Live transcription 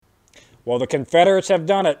Well, the Confederates have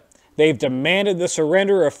done it. They've demanded the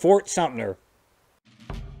surrender of Fort Sumter.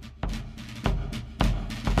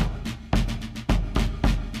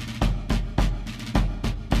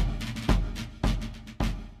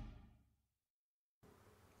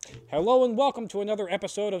 Hello and welcome to another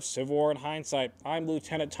episode of Civil War in Hindsight. I'm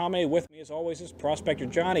Lieutenant Tommy. With me, as always, is Prospector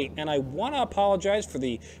Johnny, and I want to apologize for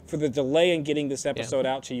the delay in getting this episode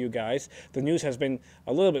out to you guys. The news has been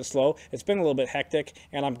a little bit slow. It's been a little bit hectic,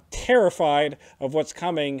 and I'm terrified of what's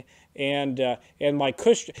coming. And my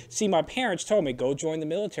cush. See, my parents told me, go join the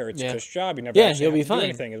military. It's a cush job. You never actually you'll have be to fine. do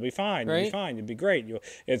anything. It'll be fine. Right? You'll be fine. It'll be great.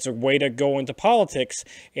 It's a way to go into politics.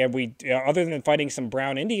 And we, other than fighting some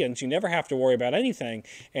brown Indians, you never have to worry about anything.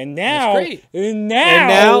 And now, That's great. wait,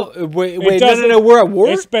 no, we're at war.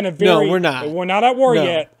 It's been a very. No, we're not. We're not at war No.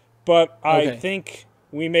 yet, but I Okay. think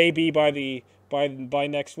we may be by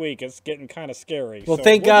next week. It's getting kind of scary. Well, So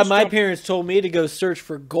thank we'll God just my jump- parents told me to go search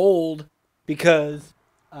for gold because.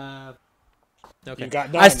 You got I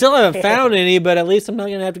done. still haven't found any, but at least I'm not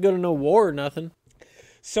gonna have to go to no war or nothing.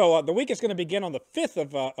 So the week is going to begin on the 5th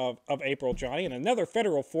of April, Johnny, and another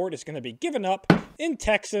federal fort is going to be given up in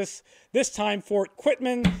Texas, this time Fort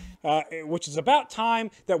Quitman, which is about time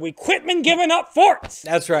that we quitman giving up forts.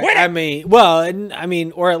 That's right. Quit it! I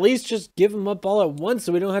mean, or at least just give them up all at once,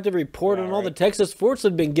 so we don't have to report on all the Texas forts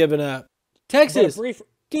that have been given up. Texas,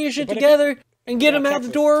 get your shit together and get them out Texas.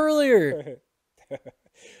 the door earlier.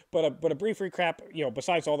 But a brief recap,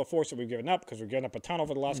 besides all the force that we've given up, because we've given up a ton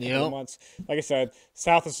over the last couple of months, like I said,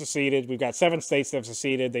 South has seceded. We've got 7 states that have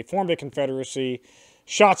seceded. They formed a confederacy.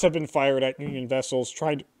 Shots have been fired at Union vessels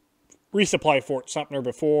trying to resupply Fort Sumter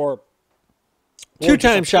before.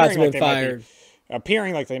 2-time shots have been fired.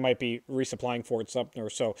 Appearing like they might be resupplying Fort Sumter.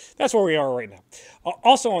 So that's where we are right now.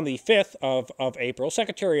 Also on the 5th of April,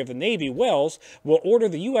 Secretary of the Navy Wells will order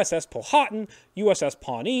the USS Powhatan, USS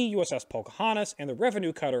Pawnee, USS Pocahontas, and the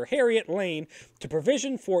revenue cutter Harriet Lane to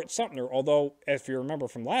provision Fort Sumter, although, if you remember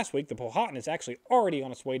from last week, the Powhatan is actually already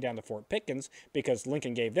on its way down to Fort Pickens because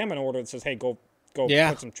Lincoln gave them an order that says, hey, go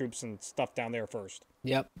put some troops and stuff down there first.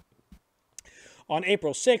 Yep. On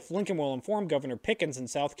April 6th, Lincoln will inform Governor Pickens in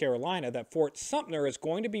South Carolina that Fort Sumter is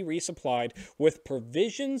going to be resupplied with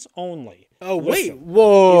provisions only. Oh, Listen, wait.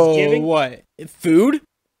 Whoa. he's giving- What? Food?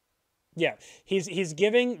 Yeah, he's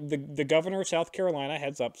giving the governor of South Carolina a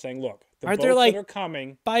heads up, saying, look, the Aren't boats there, like, that are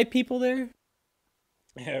coming, 5 people there?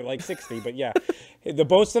 like 60, but yeah, the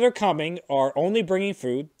boats that are coming are only bringing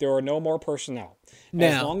food. There are no more personnel. As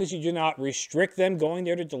Now- long as you do not restrict them going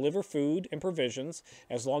there to deliver food and provisions,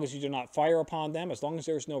 as long as you do not fire upon them, as long as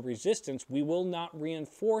there's no resistance, we will not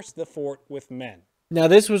reinforce the fort with men. Now,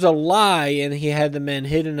 this was a lie, and he had the men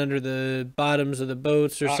hidden under the bottoms of the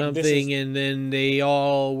boats or something, and then they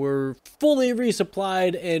all were fully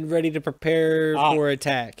resupplied and ready to prepare for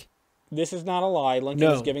attack. This is not a lie.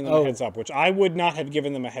 Lincoln is giving them a heads up, which I would not have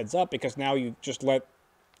given them a heads up because now you just let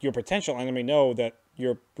your potential enemy know that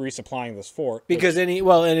you're resupplying this fort. Because any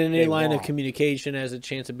line of want. communication has a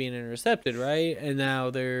chance of being intercepted, right? And now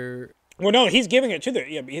they're... Well, no, he's giving it to the.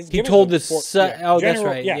 Yeah, He told the... that's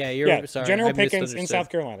right. Yeah, you're sorry. General I Pickens in misunderstood. South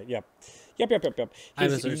Carolina. Yep. I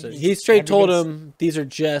misunderstood. He straight told him these are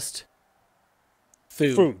just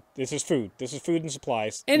food. This is food. This is food and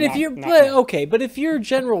supplies. And if you're but if you're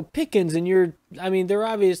General Pickens and they're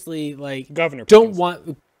obviously like Governor don't Pickens.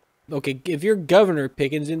 want. Okay, if you're Governor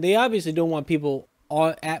Pickens and they obviously don't want people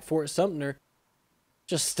at Fort Sumter,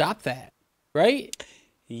 just stop that, right?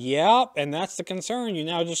 Yep, and that's the concern. You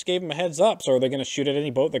now just gave them a heads up. So are they going to shoot at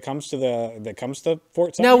any boat that comes to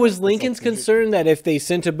Fort Sumter? Now, was Lincoln's concerned that if they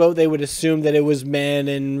sent a boat, they would assume that it was men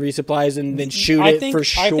and resupplies and then shoot it for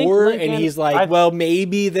sure? And he's like, well,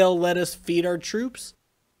 maybe they'll let us feed our troops?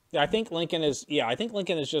 I think Lincoln is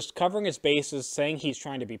just covering his bases, saying he's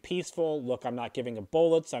trying to be peaceful. Look, I'm not giving them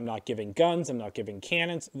bullets. I'm not giving guns. I'm not giving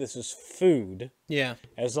cannons. This is food. Yeah.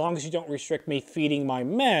 As long as you don't restrict me feeding my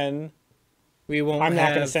men, we won't. I'm not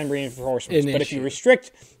going to send reinforcements. But if you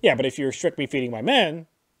restrict me feeding my men,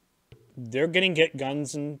 they're getting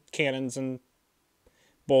guns and cannons and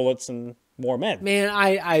bullets and more men. Man,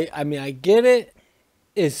 I mean, I get it.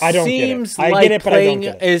 I don't get it. I get it, but I don't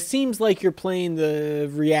get it. It seems like you're playing the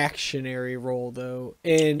reactionary role, though.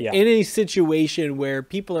 And in a situation where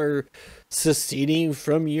people are seceding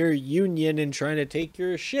from your union and trying to take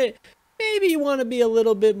your shit, maybe you want to be a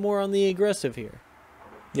little bit more on the aggressive here.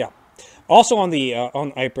 Yeah. Also on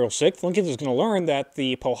April 6th, Lincoln is going to learn that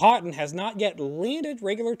the Powhatan has not yet landed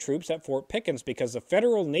regular troops at Fort Pickens because the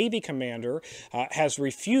Federal Navy commander has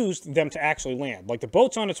refused them to actually land. Like the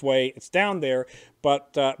boat's on its way, it's down there,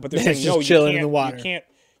 but they're saying no, chilling in the water.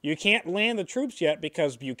 You can't land the troops yet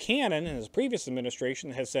because Buchanan in his previous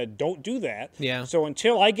administration has said, don't do that. Yeah. So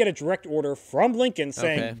until I get a direct order from Lincoln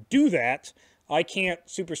saying, do that, I can't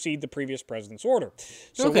supersede the previous president's order.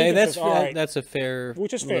 So okay, that's right, that's a fair,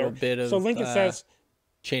 which is fair. Bit of so Lincoln says,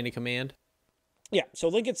 chain of command. Yeah, so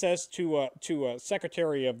Lincoln says to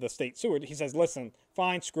Secretary of the State Seward, he says, listen,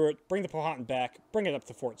 fine, screw it, bring the Powhatan back, bring it up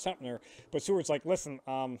to Fort Sumter. But Seward's like, listen,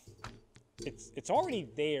 it's already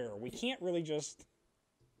there. We can't really just.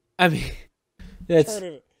 I mean, it's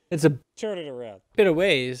a turn it around. Bit of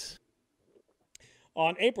ways.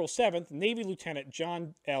 On April 7th, Navy Lieutenant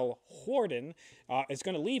John L. Horden is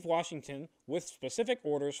going to leave Washington with specific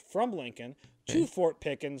orders from Lincoln to Fort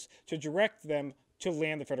Pickens to direct them to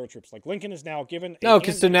land the federal troops. Like, Lincoln is now given.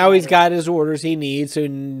 Okay, so now he's got his orders he needs, so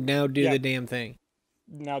now do the damn thing.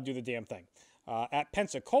 Now do the damn thing. At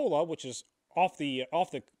Pensacola, which is off the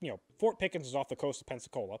Fort Pickens is off the coast of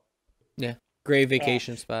Pensacola. Yeah, great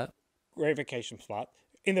vacation spot. Great vacation spot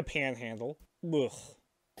in the Panhandle. Ugh.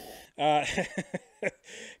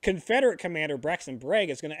 Confederate Commander Braxton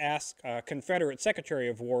Bragg is going to ask Confederate Secretary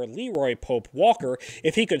of War Leroy Pope Walker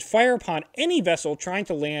if he could fire upon any vessel trying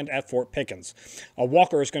to land at Fort Pickens.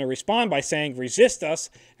 Walker is going to respond by saying, resist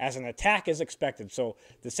us, as an attack is expected. So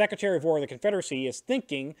the Secretary of War of the Confederacy is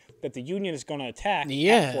thinking that the Union is going to attack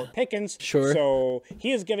at Fort Pickens. Sure. So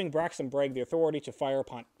he is giving Braxton Bragg the authority to fire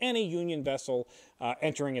upon any Union vessel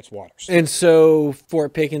entering its waters. And so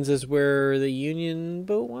Fort Pickens is where the Union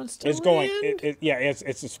boat wants to land? Going.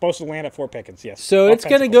 It's supposed to land at Fort Pickens, yes. So it's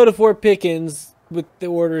going to go to Fort Pickens with the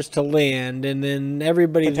orders to land, and then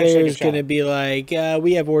everybody there is going to be like,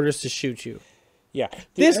 we have orders to shoot you. Yeah.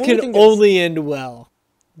 This can only end well.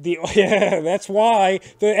 That's why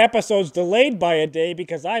the episode's delayed by a day,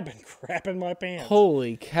 because I've been crapping my pants.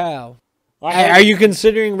 Holy cow. Are you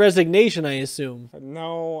considering resignation, I assume?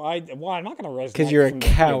 No, I'm not going to resign. Because you're a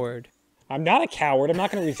coward. I'm not a coward. I'm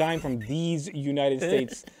not going to resign from these United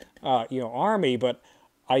States Army, but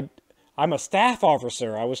I'm a staff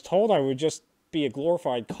officer. I was told I would just be a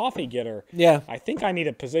glorified coffee getter. Yeah. I think I need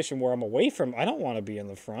a position where I'm away from. I don't want to be in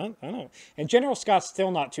the front. I don't. And General Scott's still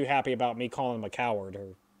not too happy about me calling him a coward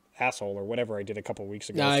or asshole or whatever I did a couple weeks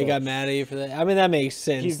ago. No, he got mad at you for that. I mean, that makes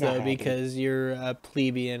sense though, because you're a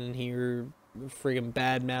plebeian and you're friggin'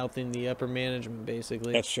 bad mouthing the upper management,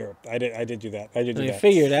 basically. That's true. I did do that. I did do that.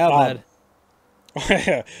 Figure it out,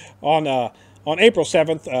 lad. On April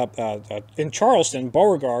 7th, in Charleston,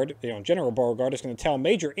 Beauregard, General Beauregard is going to tell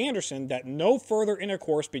Major Anderson that no further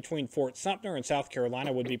intercourse between Fort Sumter and South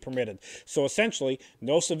Carolina would be permitted. So essentially,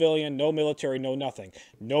 no civilian, no military, no nothing.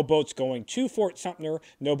 No boats going to Fort Sumter,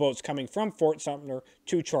 no boats coming from Fort Sumter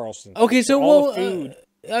to Charleston. Okay, so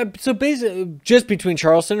so basically, just between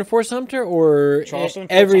Charleston and Fort Sumter, or Charleston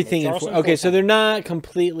and everything? Okay, so they're not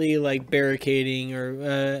completely like barricading or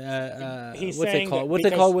what's it called? What's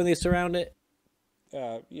it called when they surround it?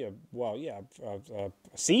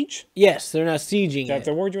 Siege? Yes, they're not sieging. Is that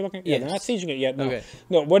the word you're looking at? Yeah, yes. They're not sieging it yet. No. Okay.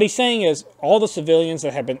 No, what he's saying is all the civilians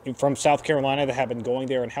that have been from South Carolina that have been going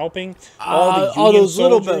there and helping, all those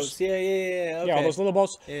little boats. Yeah. Okay. Yeah, all those little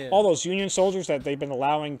boats. Yeah. All those Union soldiers that they've been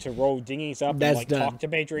allowing to row dinghies up and done. talk to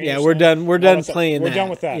Major Anderson. Yeah, we're done. We're done playing that. We're done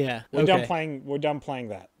with that. Yeah. We're done playing. We're done playing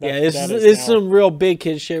that. This is some real big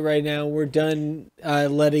kid shit right now. We're done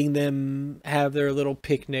letting them have their little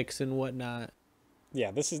picnics and whatnot.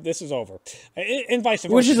 Yeah, this is over, and vice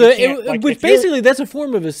versa. Which basically that's a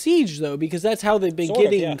form of a siege, though, because that's how they've been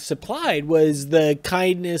getting supplied, was the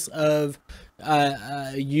kindness of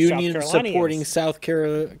Union supporting South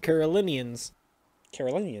Carolinians.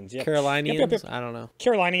 Carolinians, yeah. Carolinians? Yep. I don't know.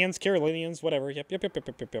 Carolinians, whatever. Yep.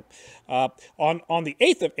 On the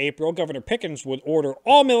 8th of April, Governor Pickens would order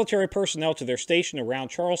all military personnel to their station around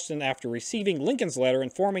Charleston after receiving Lincoln's letter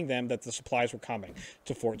informing them that the supplies were coming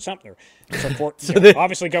to Fort Sumter.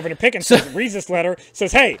 Obviously, Governor Pickens reads this letter,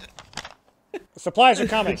 says, hey, supplies are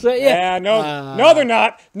coming. No, they're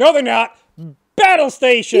not. No, they're not. Battle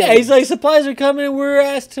station. Yeah, he's like, supplies are coming, and we're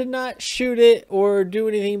asked to not shoot it or do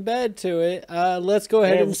anything bad to it. Let's go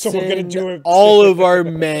ahead and send all of our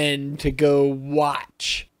men to go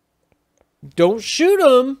watch. Don't shoot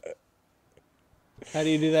them. How do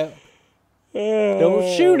you do that?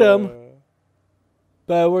 Don't shoot them.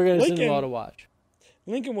 But we're going to send them all to watch.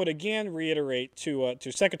 Lincoln would again reiterate to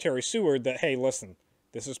Secretary Seward that, hey, listen,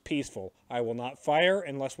 this is peaceful. I will not fire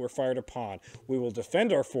unless we're fired upon. We will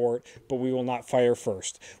defend our fort, but we will not fire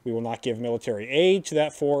first. We will not give military aid to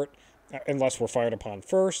that fort unless we're fired upon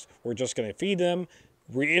first. We're just going to feed them.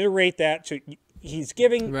 Reiterate that to. He's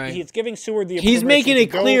giving Seward the. He's making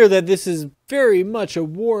it clear that this is very much a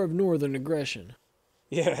war of northern aggression.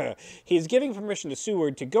 Yeah, he's giving permission to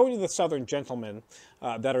Seward to go to the Southern gentlemen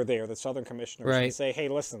that are there, the Southern commissioners, and say, hey,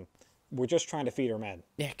 listen, we're just trying to feed our men.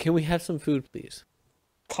 Yeah, can we have some food, please?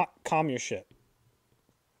 Calm your shit.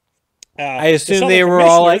 I assume they were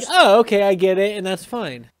all like, oh, okay, I get it, and that's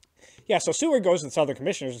fine. Yeah, so Seward goes to the Southern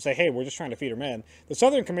Commissioners and say, hey, we're just trying to feed our men. The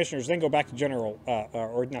Southern Commissioners then go back to General,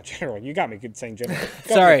 or not General, you got me good saying General.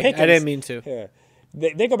 Sorry, Pickens. I didn't mean to. Yeah.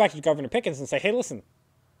 They go back to Governor Pickens and say, hey, listen,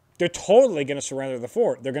 they're totally going to surrender the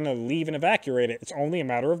fort. They're going to leave and evacuate it. It's only a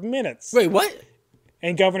matter of minutes. Wait, what?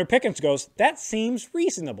 And Governor Pickens goes, that seems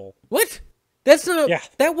reasonable. What? That's not,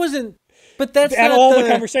 that wasn't, but that's at not all the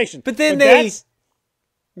conversation. But then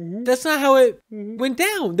that's not how it went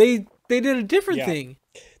down. They did a different thing.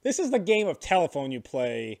 This is the game of telephone you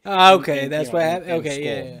play. Okay, that's what happened. Okay,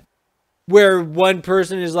 yeah. Where one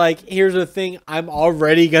person is like, here's the thing I'm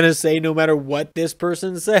already going to say no matter what this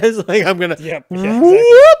person says. Like, I'm going to, exactly.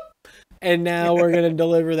 And now we're going to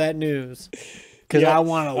deliver that news. Because I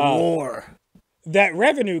want a war. That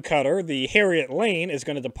revenue cutter, the Harriet Lane, is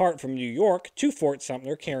going to depart from New York to Fort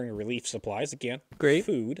Sumter carrying relief supplies. Again, great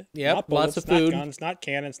food. Yep, not bullets, lots of food. Not guns, not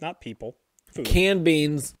cannons, not people. Food. Canned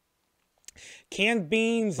beans. Canned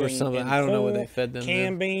beans or something. I don't know what they fed them.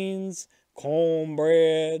 Canned beans,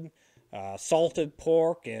 cornbread, salted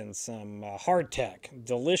pork, and some hardtack.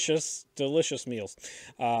 Delicious, delicious meals.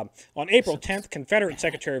 On April 10th, Confederate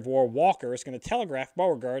Secretary of War Walker is going to telegraph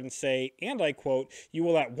Beauregard and say, and I quote, you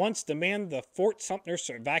will at once demand the Fort Sumter's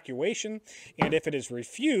evacuation, and if it is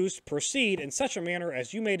refused, proceed in such a manner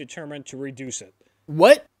as you may determine to reduce it.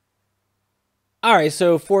 What? All right,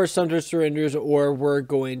 so Fort Sumter surrenders or we're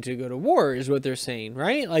going to go to war is what they're saying,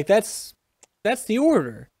 right? Like that's the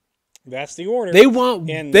order. That's the order. They want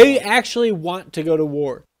they actually want to go to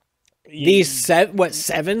war. These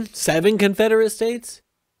seven Confederate states?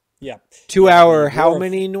 Yeah. 2 hour how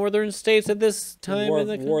many northern states at this time War in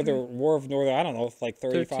the country? War of Northern, I don't know, like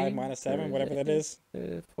 35 13, minus 7, whatever that is.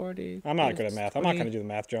 40. I'm not good at math. 20, I'm not going to do the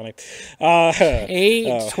math, Johnny.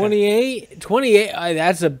 8, 28. 28.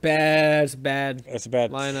 That's a bad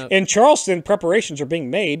lineup. In Charleston, preparations are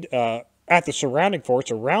being made at the surrounding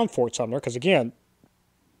forts around Fort Sumter because, again,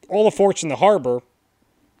 all the forts in the harbor,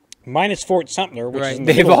 minus Fort Sumter, which is in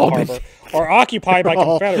the middle of the harbor, are occupied by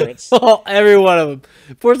Confederates. Every one of them.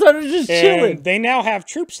 Fort Sumter's just chilling. They now have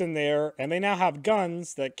troops in there, and they now have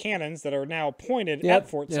cannons that are now pointed at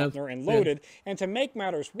Fort Sumter and loaded. And to make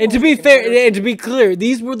matters worse, and to be fair, and to be clear,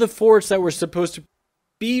 these were the forts that were supposed to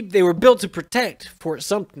be. They were built to protect Fort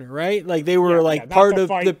Sumter, right? Like they were part of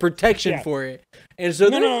the protection for it. And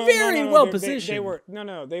so they're very well positioned.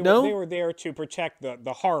 They were there to protect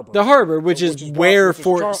the harbor. The harbor, which is where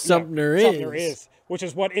Fort Sumter is. Which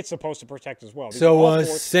is what it's supposed to protect as well. So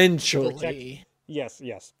essentially. Yes.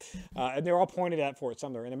 And they're all pointed at Fort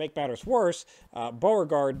Sumter. And to make matters worse,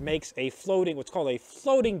 Beauregard makes what's called a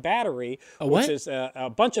floating battery, which is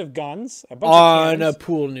a bunch of guns, a bunch of cannons, a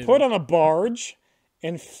pool noodle, put on a barge,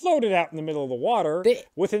 and floated out in the middle of the water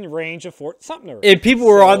within range of Fort Sumter. And people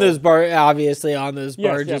were on those obviously on those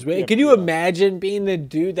barges. Yes, Can you imagine being the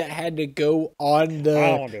dude that had to go on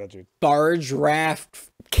the barge raft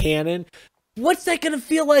cannon? What's that going to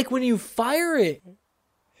feel like when you fire it?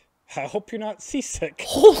 I hope you're not seasick.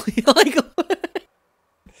 Holy,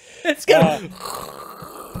 it's going to...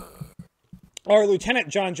 Our Lieutenant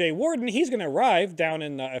John J. Worden, he's going to arrive down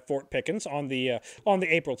in Fort Pickens on the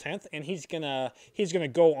April 10th, and he's gonna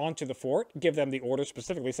go onto the fort, give them the order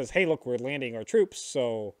specifically. Says, "Hey, look, we're landing our troops,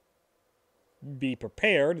 so be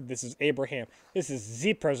prepared." This is Abraham. This is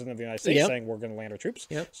the President of the United States saying we're going to land our troops,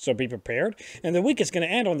 so be prepared. And the week is going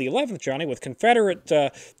to end on the 11th, Johnny, with Confederate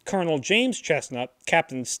Colonel James Chestnut,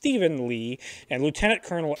 Captain Stephen Lee, and Lieutenant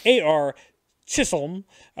Colonel A.R. Chisholm,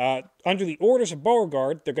 under the orders of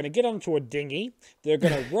Beauregard. They're going to get onto a dinghy. They're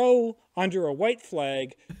going to row under a white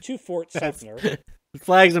flag to Fort Sumter. The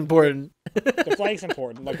flag's important. The flag's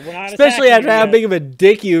important. Like, we're not especially after how big of a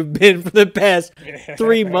dick you've been for the past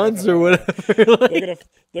 3 months or whatever.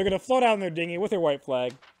 They're gonna float out in their dinghy with their white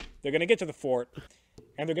flag. They're gonna get to the fort,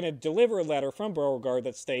 and they're gonna deliver a letter from Beauregard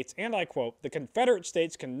that states, and I quote, "The Confederate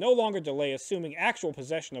States can no longer delay assuming actual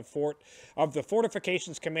possession of the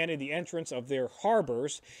fortifications commanding the entrance of their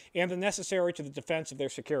harbors and the necessary to the defense of their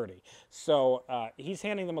security." So he's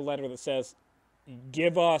handing them a letter that says,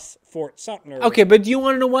 "Give us Fort Sumter." Okay, but do you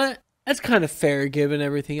want to know what? That's kind of fair given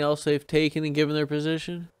everything else they've taken and given their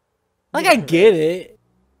position. Like, I get it.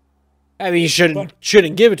 I mean, you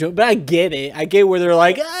shouldn't give it to them, but I get it. I get where they're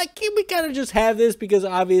like, can we kind of just have this because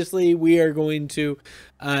obviously we are going to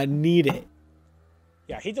need it.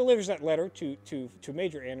 Yeah, he delivers that letter to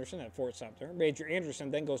Major Anderson at Fort Sumter. Major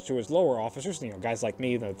Anderson then goes to his lower officers, guys like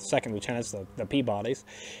me, the second lieutenants, the Peabodys,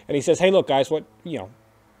 and he says, "Hey, look, guys, over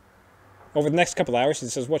the next couple of hours," he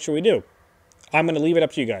says, "what should we do? I'm going to leave it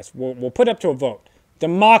up to you guys. We'll put it up to a vote.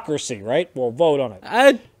 Democracy, right? We'll vote on it.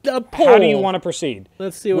 A poll. How do you want to proceed?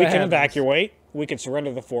 Let's see what happens. We can evacuate. We could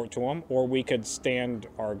surrender the fort to them, or we could stand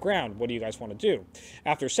our ground. What do you guys want to do?"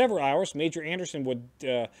 After several hours, Major Anderson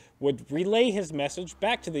would relay his message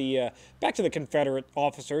back to the Confederate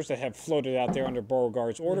officers that have floated out there under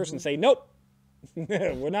Beauregard's orders and say, "Nope,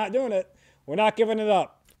 we're not doing it. We're not giving it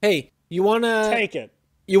up. Hey, you wanna take it?"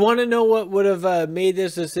 You want to know what would have made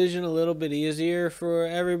this decision a little bit easier for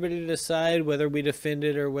everybody to decide whether we defend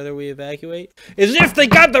it or whether we evacuate? Is if they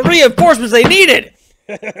got the reinforcements they needed!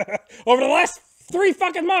 Over the last 3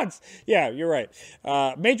 fucking months. Yeah, you're right.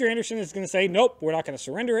 Major Anderson is going to say, "Nope, we're not going to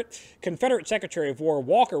surrender it." Confederate Secretary of War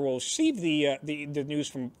Walker will receive the news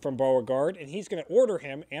from Beauregard, and he's going to order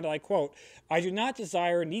him, and I quote, "I do not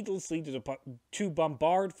desire needlessly to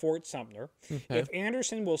bombard Fort Sumter. Okay. If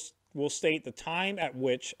Anderson will state the time at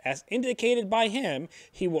which, as indicated by him,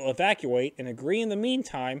 he will evacuate, and agree in the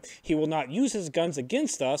meantime he will not use his guns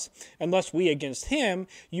against us unless we against him,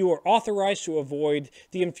 you are authorized to avoid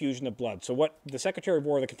the infusion of blood." So what the Secretary of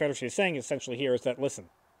War of the Confederacy is saying essentially here is that, listen,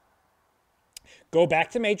 go back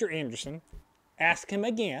to Major Anderson, ask him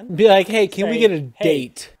again. Be like, "Hey, can we get a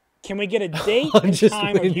date? Can we get a date and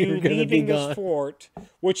time of you leaving this fort?"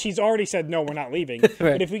 Which he's already said, "No, we're not leaving." Right.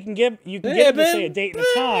 But if we can get him to say a date and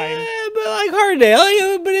a time. But like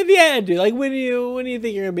Hardale, but if you had to, like, when do you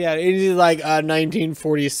think you're gonna be out? And he's like,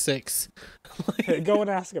 1946. Go and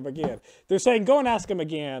ask him again. They're saying go and ask him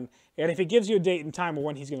again, and if he gives you a date and time of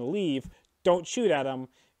when he's gonna leave, don't shoot at him,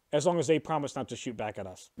 as long as they promise not to shoot back at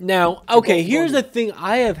us. Now, okay, here's the thing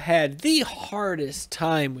I have had the hardest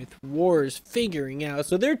time with wars figuring out.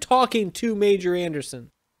 So they're talking to Major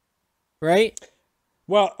Anderson, right?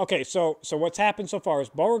 Well, okay, so what's happened so far is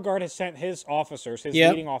Beauregard has sent his officers, his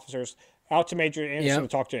leading officers, out to Major Anderson to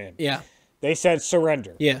talk to him. Yeah. They said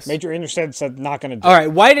surrender. Yes. Major Anderson said not going to do it. All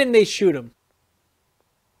right, why didn't they shoot him?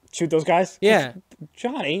 Shoot those guys? Yeah.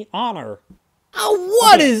 Johnny, honor. Oh,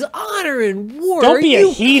 what is honor in war? Don't be a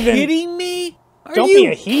heathen. Are you kidding me? Don't be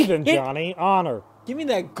a heathen, Johnny. Honor. Give me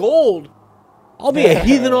that gold. I'll be a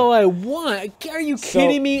heathen all I want. Are you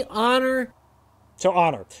kidding me? Honor. So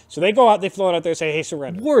honor. So they go out, they float out there, say, "Hey,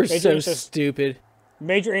 surrender." We're so stupid.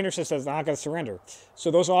 Major Anderson says, "Not going to surrender." So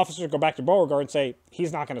those officers go back to Beauregard and say,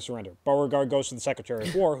 "He's not going to surrender." Beauregard goes to the Secretary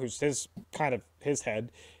of War, who's his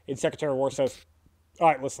head, and Secretary of War says, "All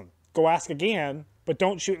right, listen, go ask again, but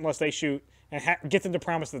don't shoot unless they shoot, and get them to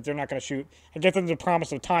promise that they're not going to shoot, and get them to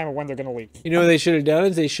promise a time of when they're going to leave." You know what they should have done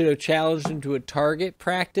is they should have challenged him to a target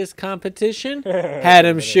practice competition, had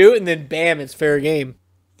him shoot, and then bam, it's fair game.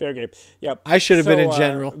 Fair game. Yep. I should have been a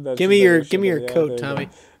general. Give me your coat, Tommy.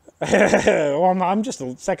 Well, I'm just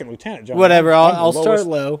a second lieutenant, John. Whatever. I'll start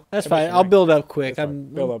low. That's fine. I'll build up quick.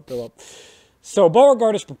 Build up. So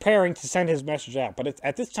Beauregard is preparing to send his message out, but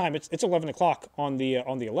at this time it's 11 o'clock on the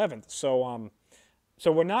 11th.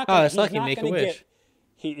 So we're not. It's lucky Make a Wish.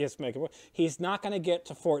 He's not going to get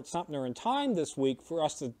to Fort Sumter in time this week for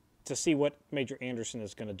us to see what Major Anderson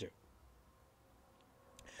is going to do.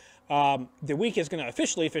 The week is going to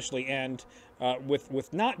officially end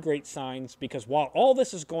with not great signs, because while all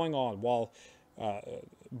this is going on, while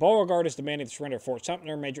Beauregard is demanding the surrender of Fort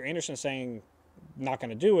Sumter, Major Anderson is saying not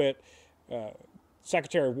going to do it,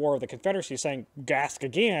 Secretary of War of the Confederacy is saying ask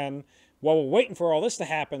again. While we're waiting for all this to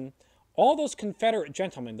happen, all those Confederate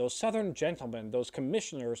gentlemen, those Southern gentlemen, those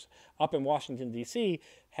commissioners up in Washington, D.C.,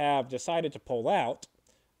 have decided to pull out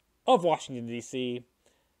of Washington, D.C.,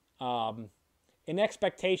 in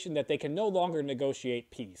expectation that they can no longer negotiate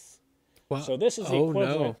peace. Well, so this is the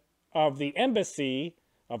equivalent of the embassy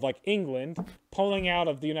of, like, England pulling out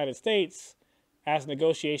of the United States as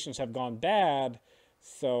negotiations have gone bad.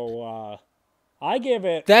 So I give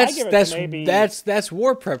it. That's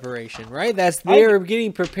war preparation, right? They're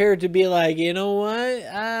getting prepared to be like, you know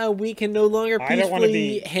what? We can no longer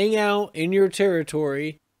peacefully hang out in your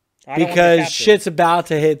territory because shit's about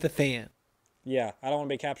to hit the fan. Yeah, I don't want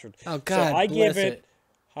to be captured. Oh God, so I give it.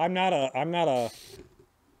 I'm not a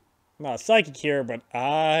psychic here, but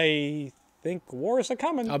I think war is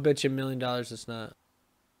a-coming. I'll bet you $1 million it's not.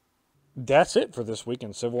 That's it for this week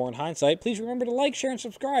in Civil War in Hindsight. Please remember to like, share, and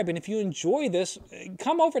subscribe. And if you enjoy this,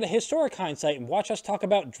 come over to Historic Hindsight and watch us talk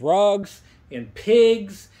about drugs and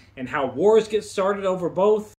pigs and how wars get started over both.